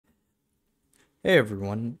Hey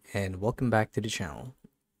everyone, and welcome back to the channel.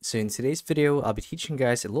 So in today's video, I'll be teaching you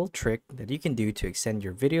guys a little trick that you can do to extend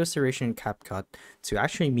your video duration in Capcut to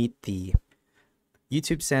actually meet the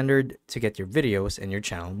YouTube standard to get your videos and your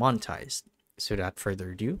channel monetized. So without further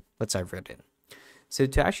ado, let's dive right in. So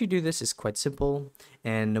to actually do this is quite simple,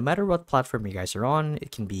 and no matter what platform you guys are on,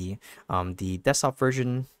 it can be the desktop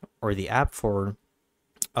version or the app for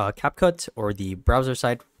Capcut or the browser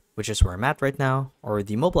site, which is where I'm at right now, or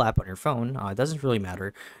the mobile app on your phone. It doesn't really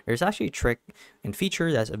matter. There's actually a trick and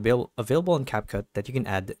feature that's available in Capcut that you can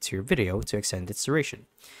add to your video to extend its duration.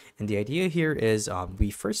 And the idea here is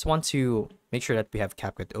we first want to make sure that we have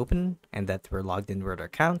Capcut open and that we're logged in with our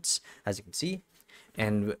accounts, as you can see.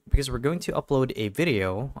 And because we're going to upload a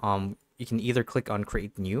video, you can either click on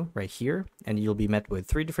create new right here, and you'll be met with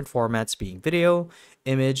three different formats, being video,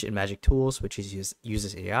 image, and magic tools, which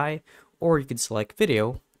uses AI, or you can select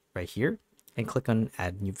video right here and click on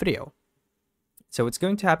add new video. So what's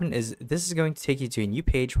going to happen is this is going to take you to a new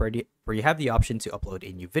page where you have the option to upload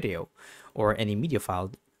a new video or any media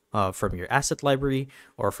file from your asset library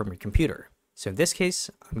or from your computer. So in this case,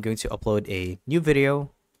 I'm going to upload a new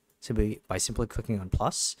video by simply clicking on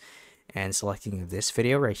plus and selecting this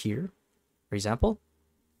video right here, for example.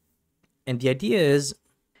 And the idea is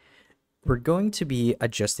we're going to be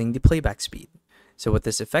adjusting the playback speed. So what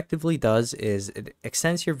this effectively does is it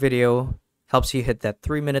extends your video, helps you hit that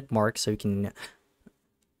 3-minute mark so you can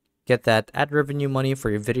get that ad revenue money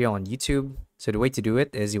for your video on YouTube. So the way to do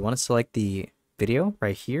it is you want to select the video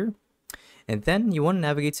right here, and then you want to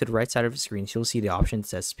navigate to the right side of the screen. So you'll see the option that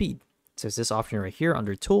says speed. So it's this option right here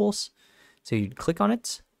under tools. So you'd click on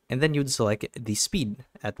it, and then you'd select the speed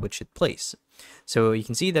at which it plays. So you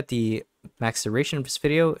can see that the max duration of this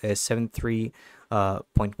video is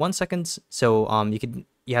 73.1 seconds. So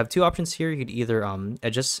you have two options here. You could either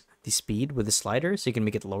adjust the speed with the slider, so you can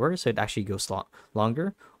make it lower so it actually goes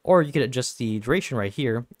longer, or you could adjust the duration right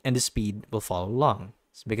here and the speed will follow along,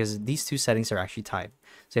 because these two settings are actually tied.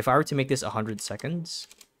 So if I were to make this 100 seconds,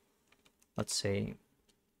 let's say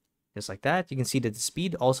just like that, you can see that the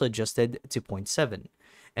speed also adjusted to 0.7.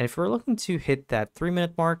 And if we're looking to hit that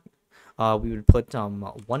 3-minute mark, we would put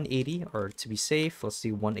 180, or to be safe, let's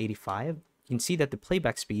do 185. You can see that the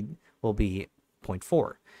playback speed will be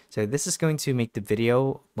 0.4. So this is going to make the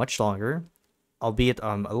video much longer, albeit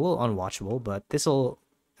a little unwatchable, but this will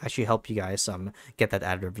actually help you guys get that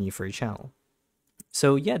ad revenue for your channel.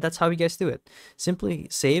 So yeah, that's how you guys do it. Simply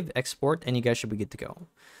save, export, and you guys should be good to go.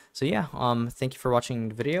 So yeah, thank you for watching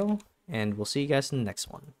the video, and we'll see you guys in the next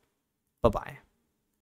one. Bye-bye.